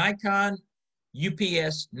that. Nikon,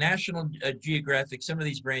 UPS, National Geographic, some of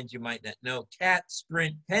these brands you might not know, Cat,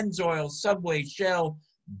 Sprint, Pennzoil, Subway, Shell,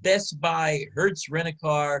 Best Buy, Hertz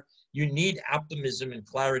Rent-A-Car. You need optimism and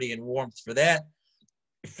clarity and warmth for that.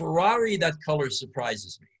 Ferrari, that color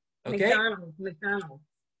surprises me. Okay? McDonald's.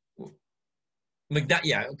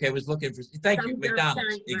 Yeah, okay, I was looking for, thank you,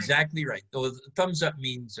 McDonald's. Exactly right. So thumbs up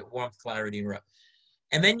means warmth, clarity, and rough.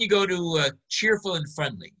 And then you go to cheerful and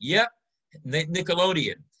friendly. Yep,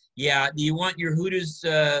 Nickelodeon. Yeah, do you want your Hooters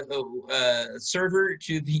server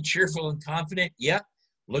to be cheerful and confident? Yep.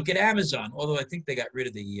 Look at Amazon, although I think they got rid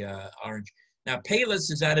of the orange. Now,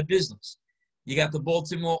 Payless is out of business. You got the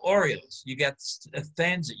Baltimore Orioles. You got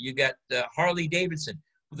Stanza. You got Harley Davidson.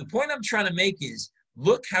 Well, the point I'm trying to make is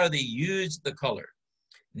look how they use the color.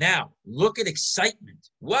 Now, look at excitement.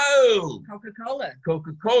 Whoa!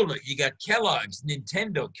 Coca-Cola. You got Kellogg's,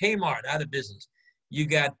 Nintendo, Kmart, out of business. You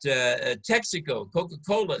got Texaco,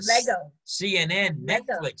 Coca-Cola, Lego, CNN,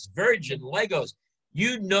 Netflix, Virgin, Legos.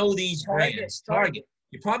 You know these brands. Target.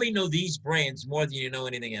 You probably know these brands more than you know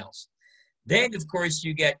anything else. Then, of course,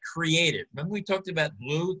 you get creative. Remember we talked about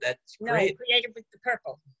blue? That's creative. No, creative with the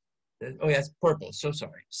purple. Oh, that's purple. So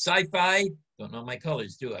sorry. Sci-fi. Don't know my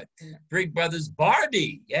colors, do I? Big Brothers.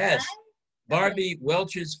 Barbie. Yes. Barbie,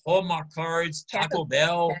 Welch's, Hallmark Cards, Taco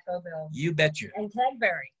Bell. You betcha.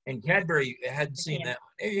 And Cadbury. I hadn't seen that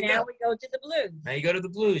one. There you go. Now we go to the blues. Now you go to the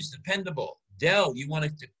blues. Dependable. Dell, you want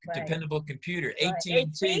a dependable computer.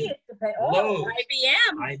 AT&T. Lowe's.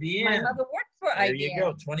 IBM. My mother worked for IBM. There you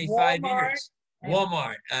go. 25 years.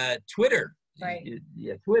 Walmart. Twitter. Right.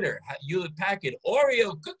 Yeah, Twitter, Hewlett Packard,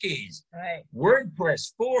 Oreo cookies, right.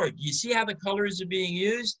 WordPress, Ford. You see how the colors are being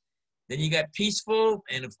used? Then you got peaceful,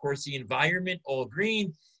 and of course the environment, all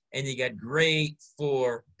green, and you got gray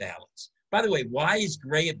for balance. By the way, why is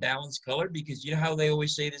gray a balanced color? Because you know how they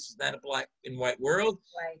always say this is not a black and white world?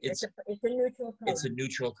 Right. It's a neutral color. It's a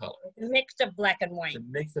neutral color. It's a mix of black and white. It's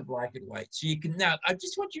a mix of black and white. So you can now, I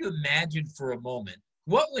just want you to imagine for a moment,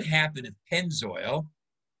 what would happen if Pennzoil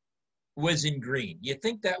was in green? You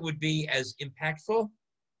think that would be as impactful?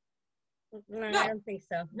 No, No. I don't think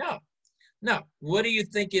so. No. No. What do you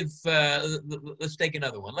think if, let's take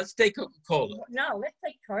another one. Let's take Coca-Cola. No, let's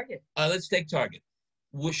take Target. Let's take Target.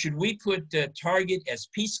 Should we put Target as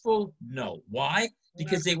peaceful? No. Why?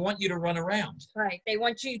 Because they want you to run around. Right. They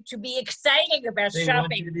want you to be excited about They shopping.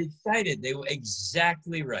 want you to be excited. They were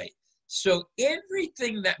exactly right. So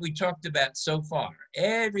everything that we talked about so far,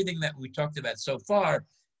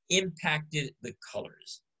 impacted the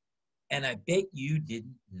colors. And I bet you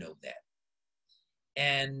didn't know that.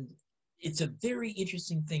 And it's a very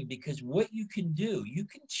interesting thing because what you can do, you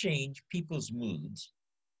can change people's moods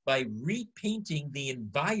by repainting the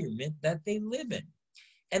environment that they live in.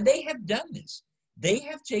 And they have done this. They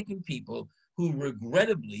have taken people who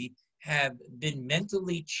regrettably have been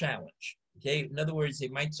mentally challenged. Okay, in other words, they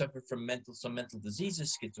might suffer from some mental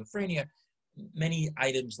diseases, schizophrenia, many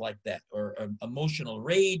items like that, or emotional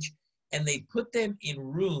rage, and they put them in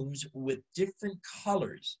rooms with different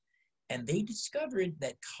colors. And they discovered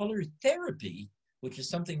that color therapy, which is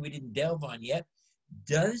something we didn't delve on yet,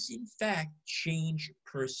 does in fact change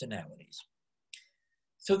personalities.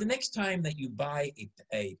 So the next time that you buy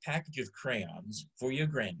a package of crayons for your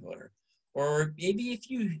granddaughter, or maybe if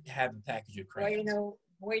you have a package of crayons. Well, you know,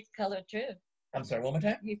 boys color too. I'm sorry, one more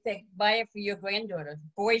time? You think, buy it for your granddaughter.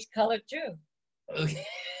 Boys color too. Okay.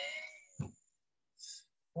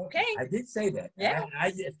 Okay. I did say that. Yeah.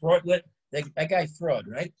 That guy Freud,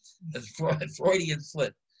 right? That's Freudian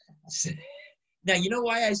slip. Now, you know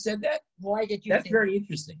why I said that? Why did you That's think? very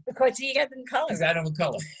interesting. Because he doesn't color. Because I don't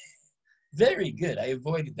color. Very good. I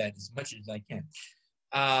avoided that as much as I can.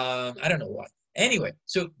 I don't know why. Anyway,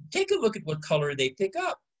 so take a look at what color they pick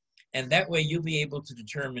up. And that way you'll be able to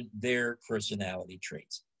determine their personality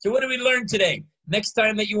traits. So what did we learn today? Next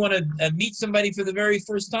time that you want to meet somebody for the very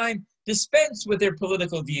first time, dispense with their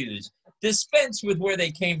political views. Dispense with where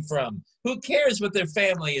they came from. Who cares what their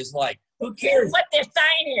family is like? Who cares what their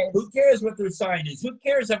sign is? Who cares what their sign is? Who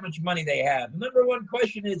cares how much money they have? Number one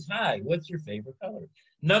question is, hi, what's your favorite color?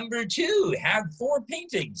 Number two, have 4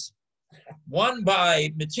 paintings. One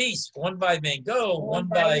by Matisse, one by Van Gogh, one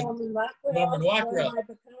by Norman Rockwell,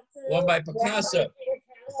 one by Picasso.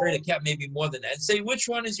 Afraid of cat, maybe more than that. Say which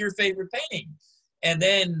one is your favorite painting, and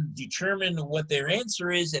then determine what their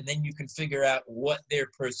answer is, and then you can figure out what their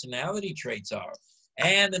personality traits are.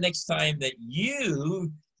 And the next time that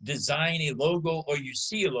you design a logo or you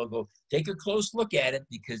see a logo, take a close look at it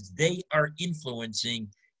because they are influencing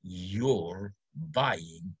your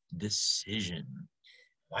buying decision.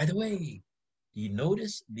 By the way, do you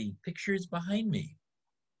notice the pictures behind me?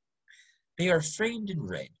 They are framed in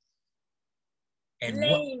red. And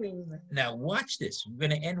now watch this. I'm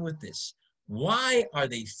going to end with this. Why are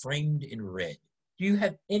they framed in red? Do you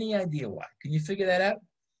have any idea why? Can you figure that out?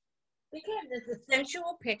 Because it's a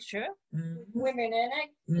sensual picture, women in it.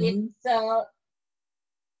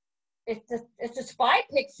 It's a spy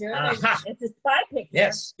picture. It's a spy picture.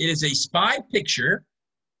 Yes, it is a spy picture.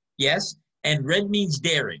 Yes, and red means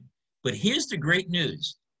daring. But here's the great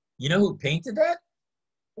news. You know who painted that?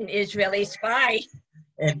 An Israeli spy.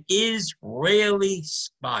 An Israeli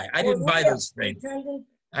spy. I didn't buy those frames.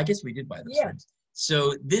 I guess we did buy those frames.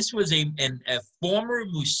 So this was a former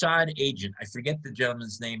Mossad agent. I forget the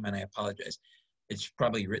gentleman's name, and I apologize. It's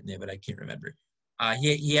probably written there, but I can't remember.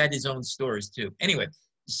 He had his own stories too. Anyway,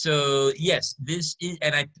 so yes, this is,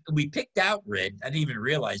 and we picked out red. I didn't even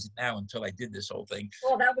realize it now until I did this whole thing.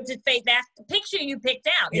 Well, that was it. That's the picture you picked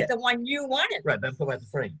out. It's the one you wanted. Right, that's about the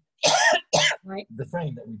frame. Right. The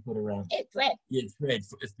frame that we put around. It's red. It's red.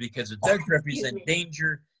 It's because it does represent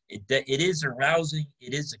danger. It is arousing.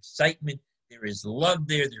 It is excitement. There is love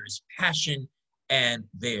there. There is passion. And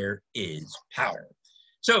there is power.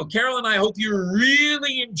 So, Carol and I hope you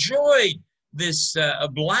really enjoyed this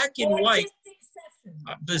black and white.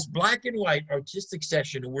 This black and white artistic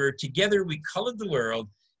session where together we colored the world.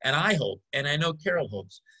 And I hope, and I know Carol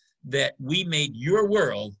hopes, that we made your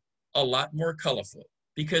world a lot more colorful.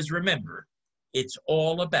 Because remember, it's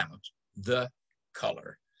all about the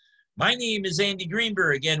color. My name is Andy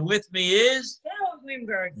Greenberg, and with me is Carole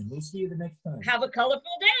Greenberg. And we'll see you the next time. Have a colorful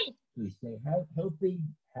day. Please stay healthy,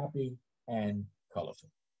 happy, and colorful.